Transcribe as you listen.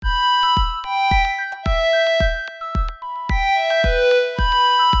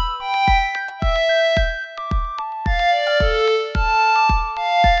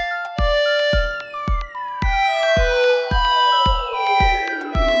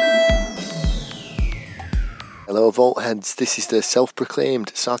Hello Vaultheads, this is the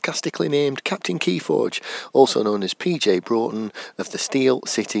self-proclaimed, sarcastically named Captain Keyforge, also known as PJ Broughton of the Steel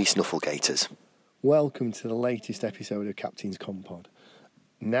City Snufflegators. Welcome to the latest episode of Captain's Compod.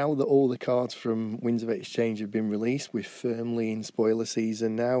 Now that all the cards from Winds of Exchange have been released, we're firmly in spoiler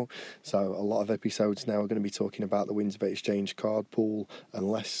season now, so a lot of episodes now are going to be talking about the Winds of Exchange card pool,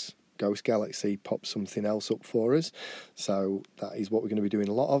 unless Ghost Galaxy pops something else up for us. So that is what we're going to be doing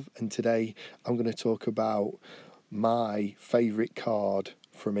a lot of, and today I'm going to talk about my favourite card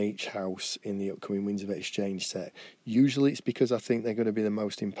from each house in the upcoming Winds of Exchange set. Usually it's because I think they're going to be the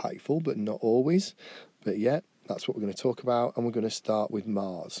most impactful, but not always. But yeah, that's what we're going to talk about, and we're going to start with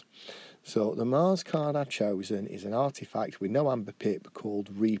Mars. So the Mars card I've chosen is an artifact with no amber pip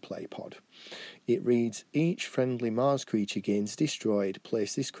called Replay Pod. It reads, each friendly Mars creature gains destroyed,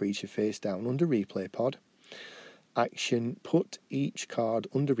 place this creature face down under Replay Pod. Action, put each card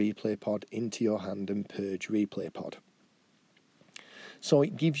under Replay Pod into your hand and purge Replay Pod. So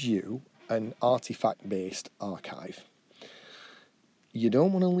it gives you an artifact-based archive. You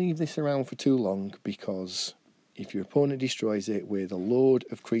don't want to leave this around for too long, because if your opponent destroys it with a load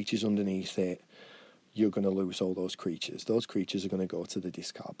of creatures underneath it, you're going to lose all those creatures. Those creatures are going to go to the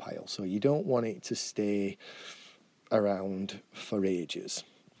discard pile. So you don't want it to stay around for ages.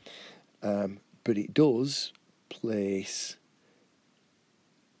 But it does place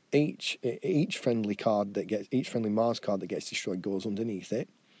each friendly Mars card that gets destroyed goes underneath it.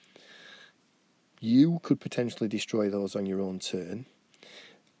 You could potentially destroy those on your own turn.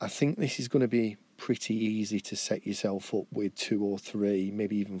 I think this is going to be pretty easy to set yourself up with 2 or 3,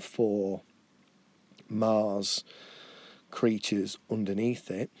 maybe even 4 Mars creatures underneath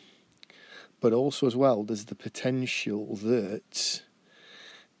it. But also as well, there's the potential that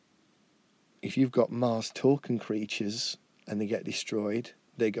if you've got Mars token creatures and they get destroyed,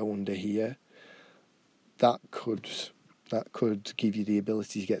 they go under here. That could give you the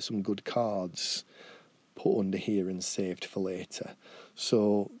ability to get some good cards put under here and saved for later.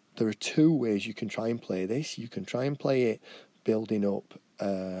 So there are 2 ways you can try and play this. You can try and play it building up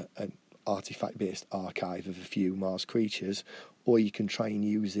an artifact-based archive of a few Mars creatures, or you can try and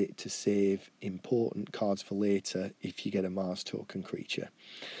use it to save important cards for later if you get a Mars token creature.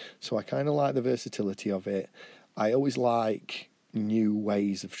 So I kind of like the versatility of it. I always like new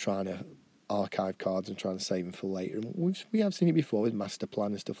ways of trying to archive cards and trying to save them for later. And we have seen it before with Master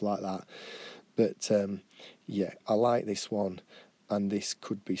Plan and stuff like that. But yeah, I like this one, and this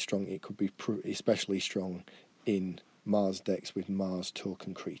could be strong. It could be especially strong in Mars decks with Mars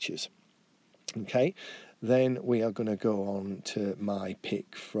token creatures. Okay, then we are going to go on to my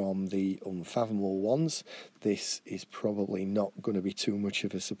pick from the Unfathomable ones. This is probably not going to be too much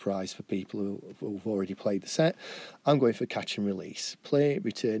of a surprise for people who've already played the set. I'm going for Catch and Release. Play,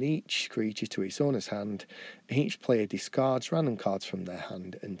 return each creature to its owner's hand. Each player discards random cards from their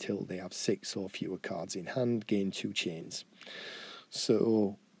hand until they have 6 or fewer cards in hand, gain 2 chains.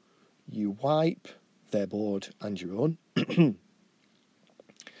 So you wipe their board and your own.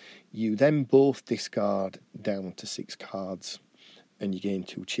 You then both discard down to 6 cards and you gain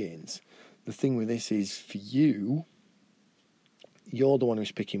 2 chains. The thing with this is, for you, you're the one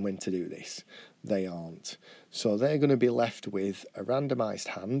who's picking when to do this. They aren't. So they're going to be left with a randomised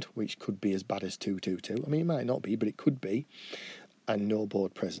hand, which could be as bad as 2-2-2. I mean, it might not be, but it could be. And no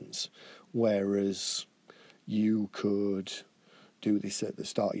board presence. Whereas you could do this at the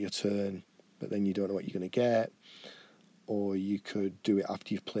start of your turn, but then you don't know what you're going to get. Or you could do it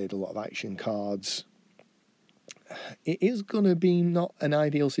after you've played a lot of action cards. It is going to be not an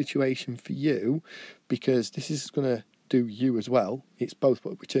ideal situation for you, because this is going to do you as well. It's both,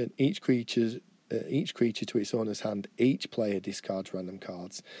 but return each creature to its owner's hand. Each player discards random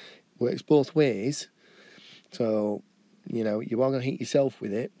cards. Works both ways. So, you know, you are going to hit yourself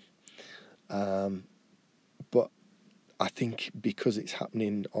with it. But I think because it's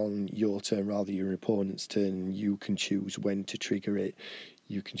happening on your turn rather than your opponent's turn, you can choose when to trigger it.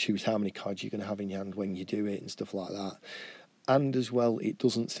 You can choose how many cards you're going to have in your hand when you do it and stuff like that. And as well, it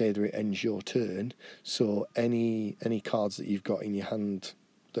doesn't say that it ends your turn. So any cards that you've got in your hand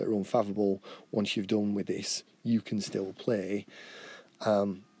that are unfathomable, once you've done with this, you can still play. I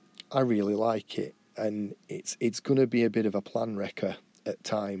really like it. And it's going to be a bit of a plan wrecker at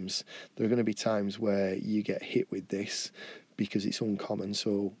times. There are going to be times where you get hit with this because it's uncommon,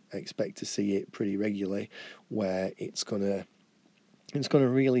 so I expect to see it pretty regularly, where it's going to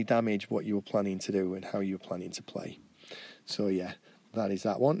really damage what you were planning to do and how you were planning to play. So yeah, that is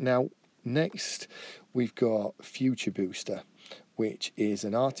that one. Now, next we've got Future Booster, which is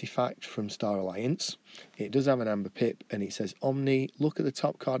an artifact from Star Alliance. It does have an amber pip, and it says, Omni, look at the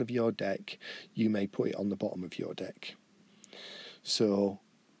top card of your deck. You may put it on the bottom of your deck. So,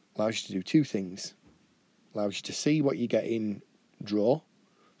 allows you to do two things. Allows you to see what you get in draw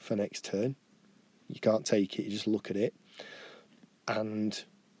for next turn. You can't take it, you just look at it. And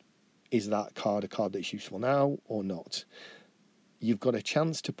is that card a card that's useful now or not? You've got a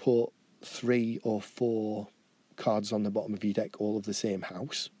chance to put 3 or 4 cards on the bottom of your deck, all of the same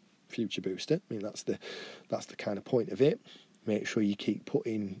house. Future booster. I mean, that's the kind of point of it. Make sure you keep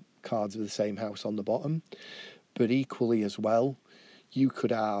putting cards of the same house on the bottom. But equally as well, you could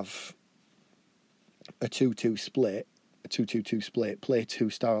have a 2-2 split, a 2-2-2 split, play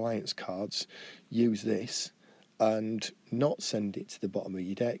 2 Star Alliance cards, use this, and not send it to the bottom of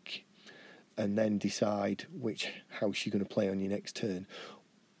your deck, and then decide which house you're going to play on your next turn.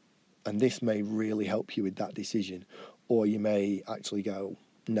 And this may really help you with that decision. Or you may actually go,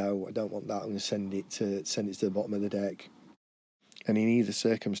 no, I don't want that, I'm going to send it to the bottom of the deck. And in either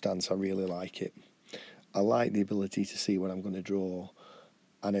circumstance, I really like it. I like the ability to see what I'm going to draw,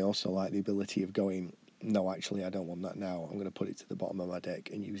 and I also like the ability of going, no, actually, I don't want that now. I'm going to put it to the bottom of my deck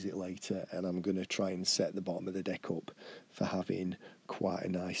and use it later, and I'm going to try and set the bottom of the deck up for having quite a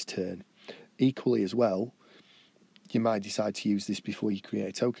nice turn. Equally as well, you might decide to use this before you create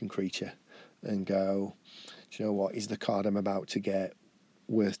a token creature and go, do you know what, is the card I'm about to get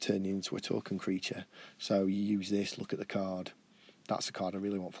worth turning into a token creature? So you use this, look at the card. That's a card I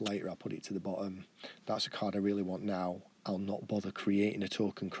really want for later, I'll put it to the bottom. That's a card I really want now, I'll not bother creating a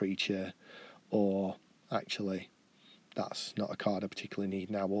token creature. Or actually, that's not a card I particularly need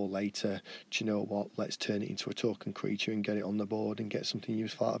now or later. Do you know what, let's turn it into a token creature and get it on the board and get something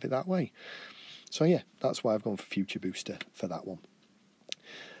useful out of it that way. So yeah, that's why I've gone for Future Booster for that one.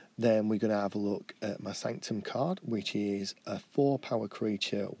 Then we're going to have a look at my Sanctum card, which is a 4-power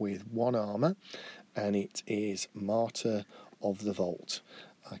creature with 1 armour, and it is Martyr of the Vault.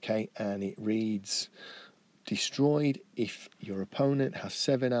 Okay, and it reads, destroyed if your opponent has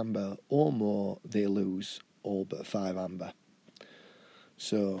 7 amber or more, they lose all but 5 amber.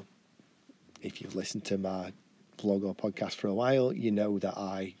 So, if you've listened to my vlog or podcast for a while, you know that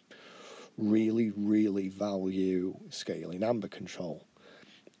I really, really value scaling amber control.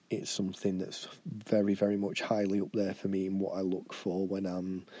 It's something that's very, very much highly up there for me in what I look for when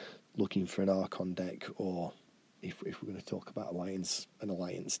I'm looking for an Archon deck, or if we're going to talk about an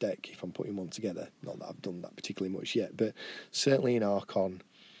Alliance deck, if I'm putting one together. Not that I've done that particularly much yet, but certainly in Archon,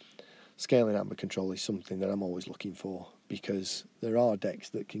 scaling amber control is something that I'm always looking for, because there are decks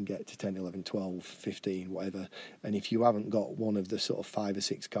that can get to 10, 11, 12, 15, whatever, and if you haven't got one of the sort of 5 or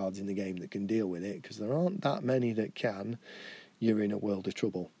 6 cards in the game that can deal with it, because there aren't that many that can, you're in a world of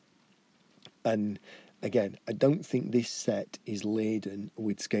trouble. And again, I don't think this set is laden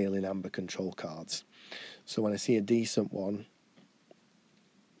with scaling amber control cards. So when I see a decent one,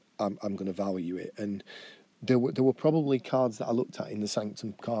 I'm going to value it. And there were probably cards that I looked at in the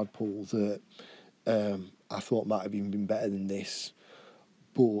Sanctum card pool that I thought might have even been better than this.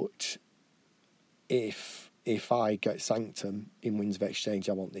 But if I get Sanctum in Winds of Exchange,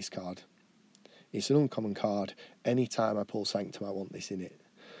 I want this card. It's an uncommon card. Anytime I pull Sanctum, I want this in it.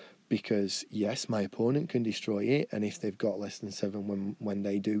 Because, yes, my opponent can destroy it, and if they've got less than 7 when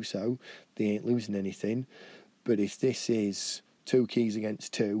they do so, they ain't losing anything. But if this is 2 keys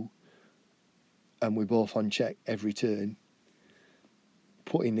against 2, and we're both on check every turn,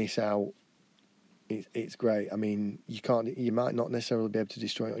 putting this out, it's great. I mean, you might not necessarily be able to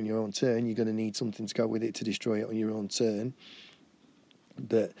destroy it on your own turn. You're going to need something to go with it to destroy it on your own turn.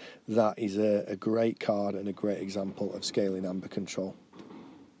 But that is a great card and a great example of scaling amber control.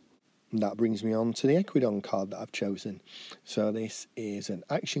 And that brings me on to the Equidon card that I've chosen. So this is an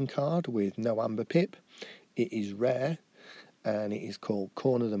action card with no amber pip. It is rare, and it is called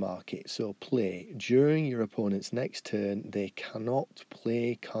Corner the Market. So play. During your opponent's next turn, they cannot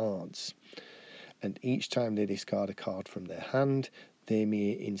play cards. And each time they discard a card from their hand, they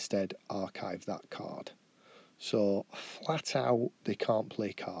may instead archive that card. So flat out, they can't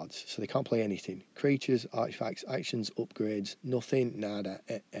play cards. So they can't play anything. Creatures, artifacts, actions, upgrades, nothing, nada,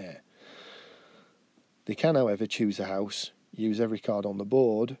 They can, however, choose a house, use every card on the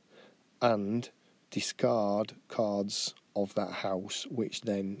board, and discard cards of that house, which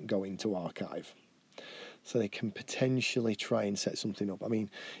then go into archive. So they can potentially try and set something up. I mean,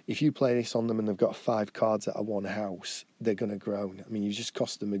 if you play this on them and they've got 5 cards out of one house, they're going to groan. I mean, you've just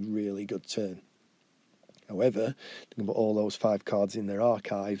cost them a really good turn. However, they can put all those 5 cards in their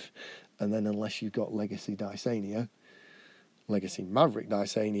archive, and then unless you've got Legacy Maverick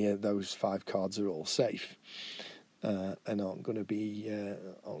Dysania, those 5 cards are all safe. and aren't going to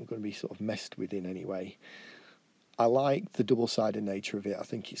be sort of messed with in any way. I like the double-sided nature of it. I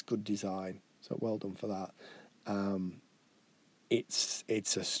think it's good design, so well done for that.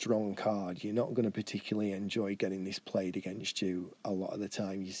 It's a strong card. You're not going to particularly enjoy getting this played against you a lot of the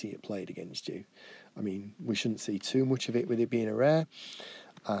time you see it played against you. I mean, we shouldn't see too much of it with it being a rare,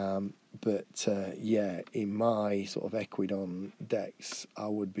 but in my sort of Equidon decks, I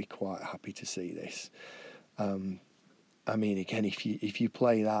would be quite happy to see this. I mean, again, if you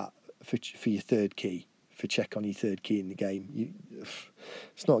play that for your third key, for check on your third key in the game,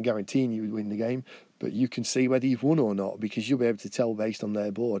 it's not guaranteeing you would win the game, but you can see whether you've won or not, because you'll be able to tell based on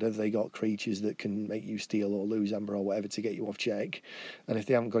their board. Have they got creatures that can make you steal or lose amber or whatever to get you off check? And if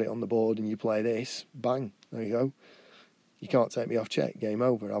they haven't got it on the board and you play this, bang, there you go. You can't take me off check. Game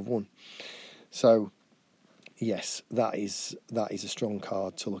over. I've won. So, yes, that is a strong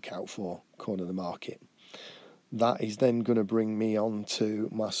card to look out for. Corner of the market. That is then going to bring me on to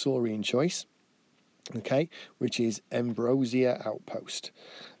my Saurian choice. Okay, which is Ambrosia Outpost.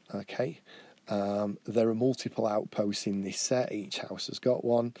 Okay. There are multiple outposts in this set. Each house has got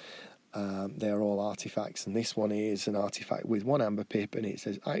one. They're all artifacts, and this one is an artifact with one amber pip, and it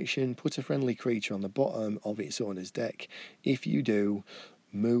says action, put a friendly creature on the bottom of its owner's deck. If you do,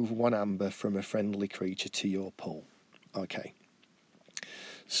 move one amber from a friendly creature to your pool. Okay.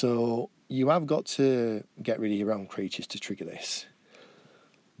 So you have got to get rid of your own creatures to trigger this.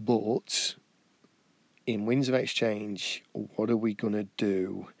 But in Winds of Exchange, what are we going to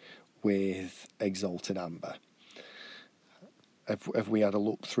do with Exalted Amber? Have we had a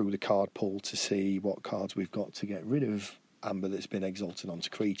look through the card pool to see what cards we've got to get rid of amber that's been exalted onto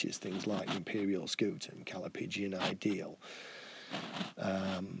creatures? Things like Imperial Scooter and Calipigian Ideal,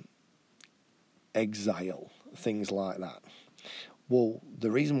 Exile, things like that. Well,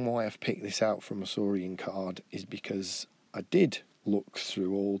 the reason why I've picked this out from a Saurian card is because I did look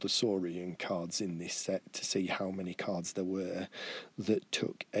through all the Saurian cards in this set to see how many cards there were that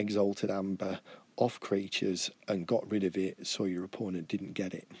took Exalted Amber off creatures and got rid of it so your opponent didn't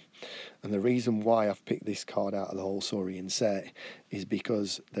get it. And the reason why I've picked this card out of the whole Saurian set is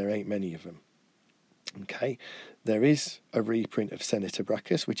because there ain't many of them. Okay, there is a reprint of Senator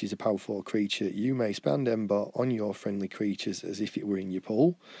Brachus, which is a power 4 creature. You may spend Ember on your friendly creatures as if it were in your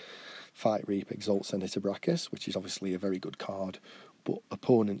pool. Fight, Reap, Exalt Senator Brachus, which is obviously a very good card, but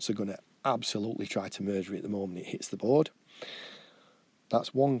opponents are going to absolutely try to murder it the moment it hits the board.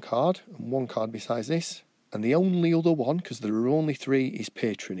 That's one card, and one card besides this. And the only other one, because there are only 3, is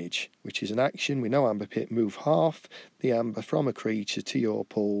Patronage, which is an action with no amber pit. Move half the amber from a creature to your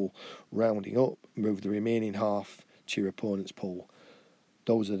pool, rounding up, move the remaining half to your opponent's pool.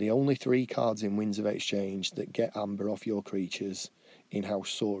 Those are the only 3 cards in Winds of Exchange that get amber off your creatures in House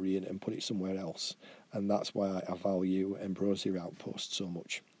Saurian and put it somewhere else. And that's why I value Ambrosia Outpost so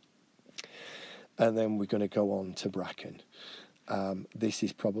much. And then we're going to go on to Bracken. This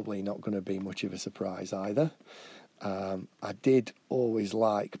is probably not going to be much of a surprise either. I did always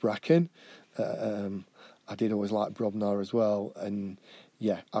like Bracken. I did always like Brobnar as well. And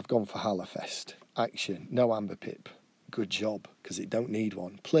yeah, I've gone for Hallerfest. Action, no amber pip. Good job, because it don't need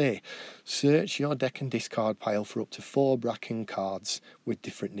one. Play. Search your deck and discard pile for up to 4 Bracken cards with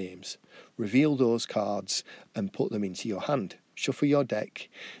different names. Reveal those cards and put them into your hand. Shuffle your deck.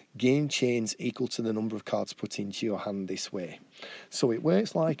 Gain chains equal to the number of cards put into your hand this way. So it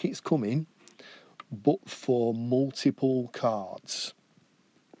works like it's coming, but for multiple cards.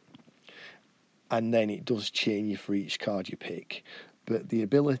 And then it does chain you for each card you pick. But the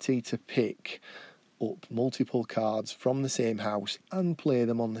ability to pick up multiple cards from the same house and play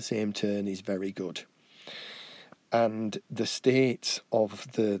them on the same turn is very good. And the state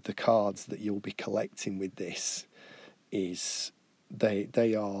of the cards that you'll be collecting with this is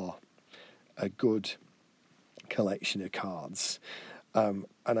they are a good collection of cards. And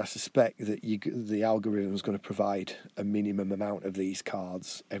I suspect that the algorithm is going to provide a minimum amount of these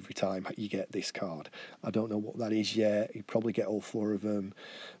cards every time you get this card. I don't know what that is yet. You probably get all 4 of them.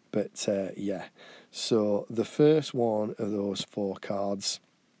 But yeah, so the first one of those 4 cards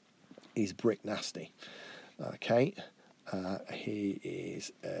is Brick Nasty. Okay, he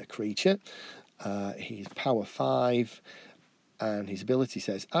is a creature. He's power 5, and his ability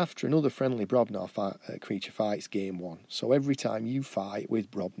says, after another friendly Brobnar creature fights, game 1. So every time you fight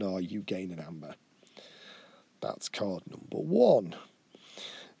with Brobnar, you gain an amber. That's card number 1.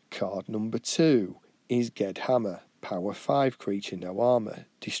 Card number 2 is Gedhammer. Power 5 creature, no armour.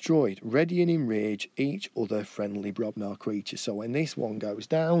 Destroyed. Ready and enrage each other friendly Brobnar creature. So when this one goes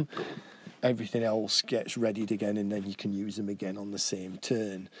down, everything else gets readied again, and then you can use them again on the same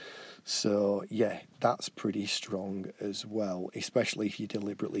turn. So, yeah, that's pretty strong as well, especially if you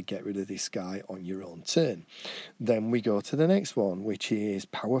deliberately get rid of this guy on your own turn. Then we go to the next one, which is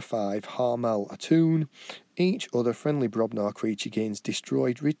Power 5, Harmal Atoon. Each other friendly Brobnar creature gains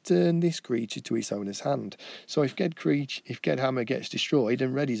destroyed, return this creature to its owner's hand. So if Gedhammer gets destroyed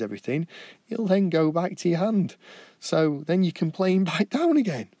and readies everything, it'll then go back to your hand. So then you can play him back down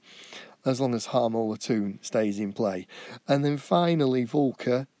again, as long as Harmal Atoon stays in play. And then finally,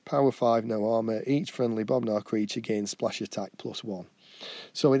 Volker, Power 5, no armour. Each friendly Brobnar creature gains splash attack +1.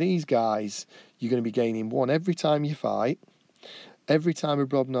 So with these guys, you're going to be gaining 1 every time you fight. Every time a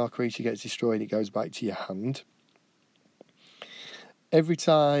Brobnar creature gets destroyed, it goes back to your hand. Every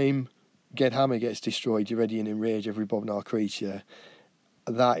time Gedhammer gets destroyed, you ready and enrage every Brobnar creature.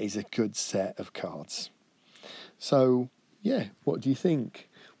 That is a good set of cards. So, yeah, what do you think?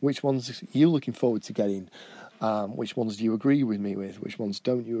 Which ones are you looking forward to getting? Which ones do you agree with me with? Which ones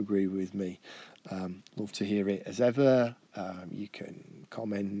don't you agree with me? Love to hear it as ever. You can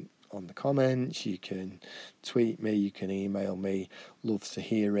comment on the comments, you can tweet me, you can email me. Love to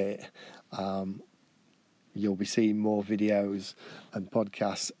hear it. You'll be seeing more videos and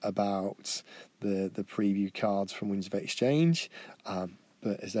podcasts about the preview cards from Winds of Exchange.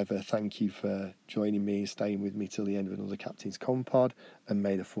 But as ever, thank you for joining me and staying with me till the end of another Captain's Compod, and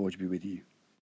may the Forge be with you.